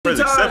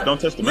Don't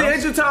touch the mouse.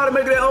 Ain't you tired of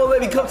making that old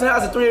lady come to the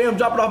house at 3 a.m.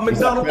 drop it off at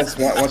McDonald's?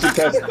 Once you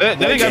touch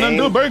that ain't got nothing to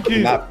do with Burger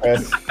King. Not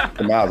press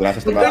the mouse. Not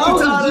touch the Ain't you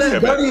mouse. tired of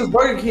that? Dirty as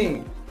Burger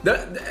King.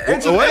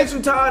 Ain't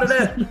you tired of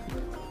that?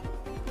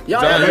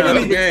 Y'all,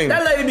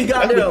 that lady be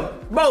goddamn.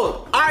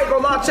 Bro, I ain't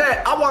gonna lie,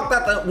 chat. I walked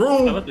out the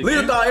room.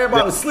 Leland thought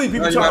everybody was asleep. He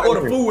be trying to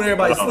order food when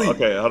everybody sleep.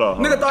 Okay, hold on.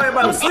 Nigga thought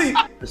everybody was asleep.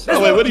 This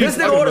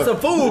nigga ordered some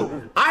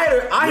food.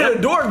 I heard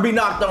the door be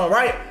knocked on,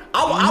 right?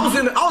 I was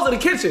in the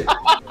kitchen.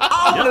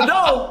 I opened the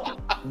door.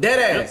 Dead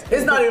ass.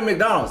 It's not even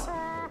McDonald's.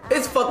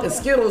 It's fucking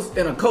Skittles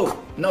and a Coke.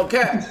 No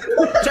cap.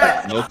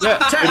 Chat. No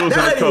cap. Chat.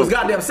 That lady was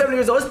goddamn 70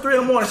 years old. It's 3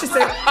 in the morning. She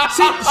said,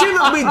 she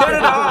looked me dead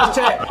in the eyes,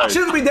 chat. She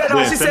looked me dead in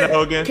the eyes. She said,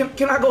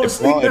 can I go to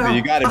sleep now?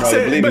 You got it, bro. I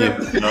believe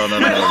you. No. I'm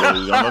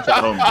not trying to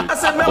hold me. I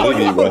said, man, are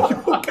you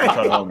okay? I'm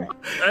trying to hold me.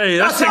 Hey,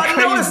 that's I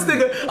know this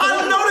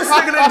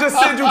nigga that just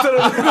sent you to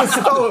the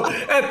store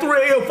at 3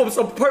 a.m. for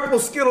some purple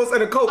Skittles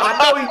and a Coke. I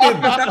know he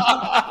didn't.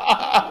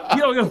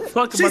 You don't give a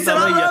fuck about that. She said,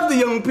 I love the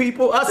young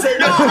people. I said,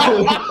 no.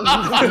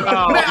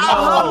 Man, I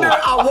hugged her.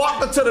 I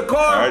walked her to the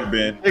car. All right,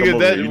 Ben. Nigga,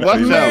 that watch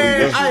out.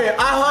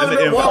 I hugged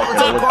her, walked her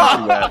to the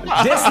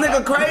car. This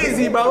nigga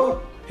crazy,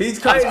 bro. He's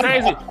crazy. That's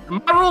crazy.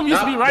 My room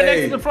used to be right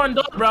next to the front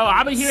door, bro.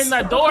 I been hearing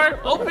that door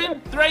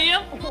open 3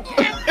 a.m.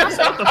 I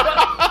said, what the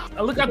fuck?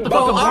 I look at the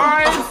fucking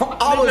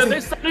blinds. They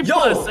 70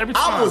 plus every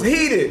time. I was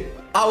heated.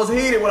 I was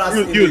heated when I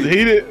seen You was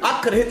heated?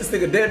 I could have hit this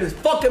nigga dead in his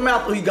fucking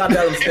mouth when he got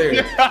down the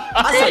stairs.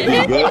 I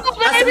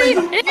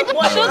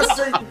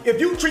said,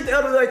 if you treat the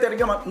elderly like that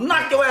again, I'm gonna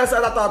knock your ass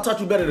out. I thought I taught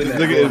you better than that.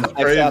 Nigga is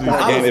crazy.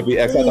 It'd be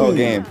X out the whole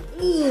game.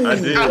 I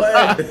did.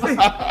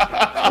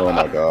 Oh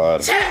my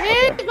god.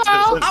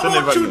 I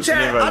want you,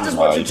 chat. I just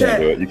want you, chat,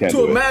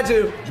 to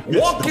imagine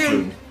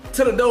walking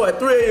to the door at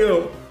 3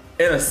 a.m.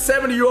 and a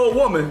 70-year-old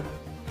woman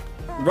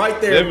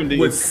right there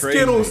with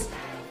Skittles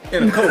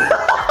and a Coke.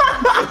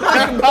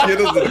 That's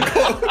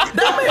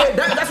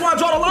why I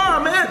draw the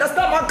line, man. That's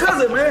not my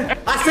cousin, man.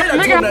 I said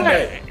that to him that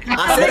day.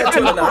 I said that to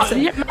him that day.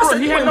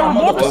 He had no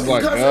remorse. Oh my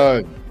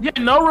god. He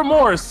had no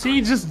remorse.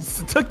 He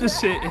just took the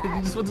shit and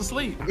he just went to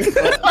sleep.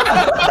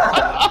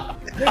 Nigga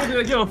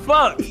didn't give a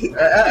fuck.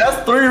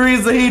 That's 3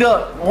 reasons to heat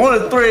up. 1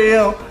 is 3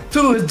 a.m.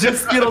 2 is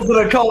just Skittles and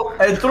a Coke.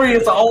 And 3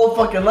 is an old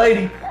fucking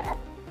lady.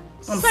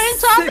 I'm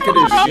sick of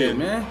this shit,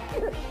 man.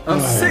 I'm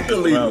sick of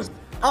Leland.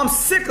 I'm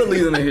sick of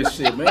Leland and his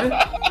shit, man.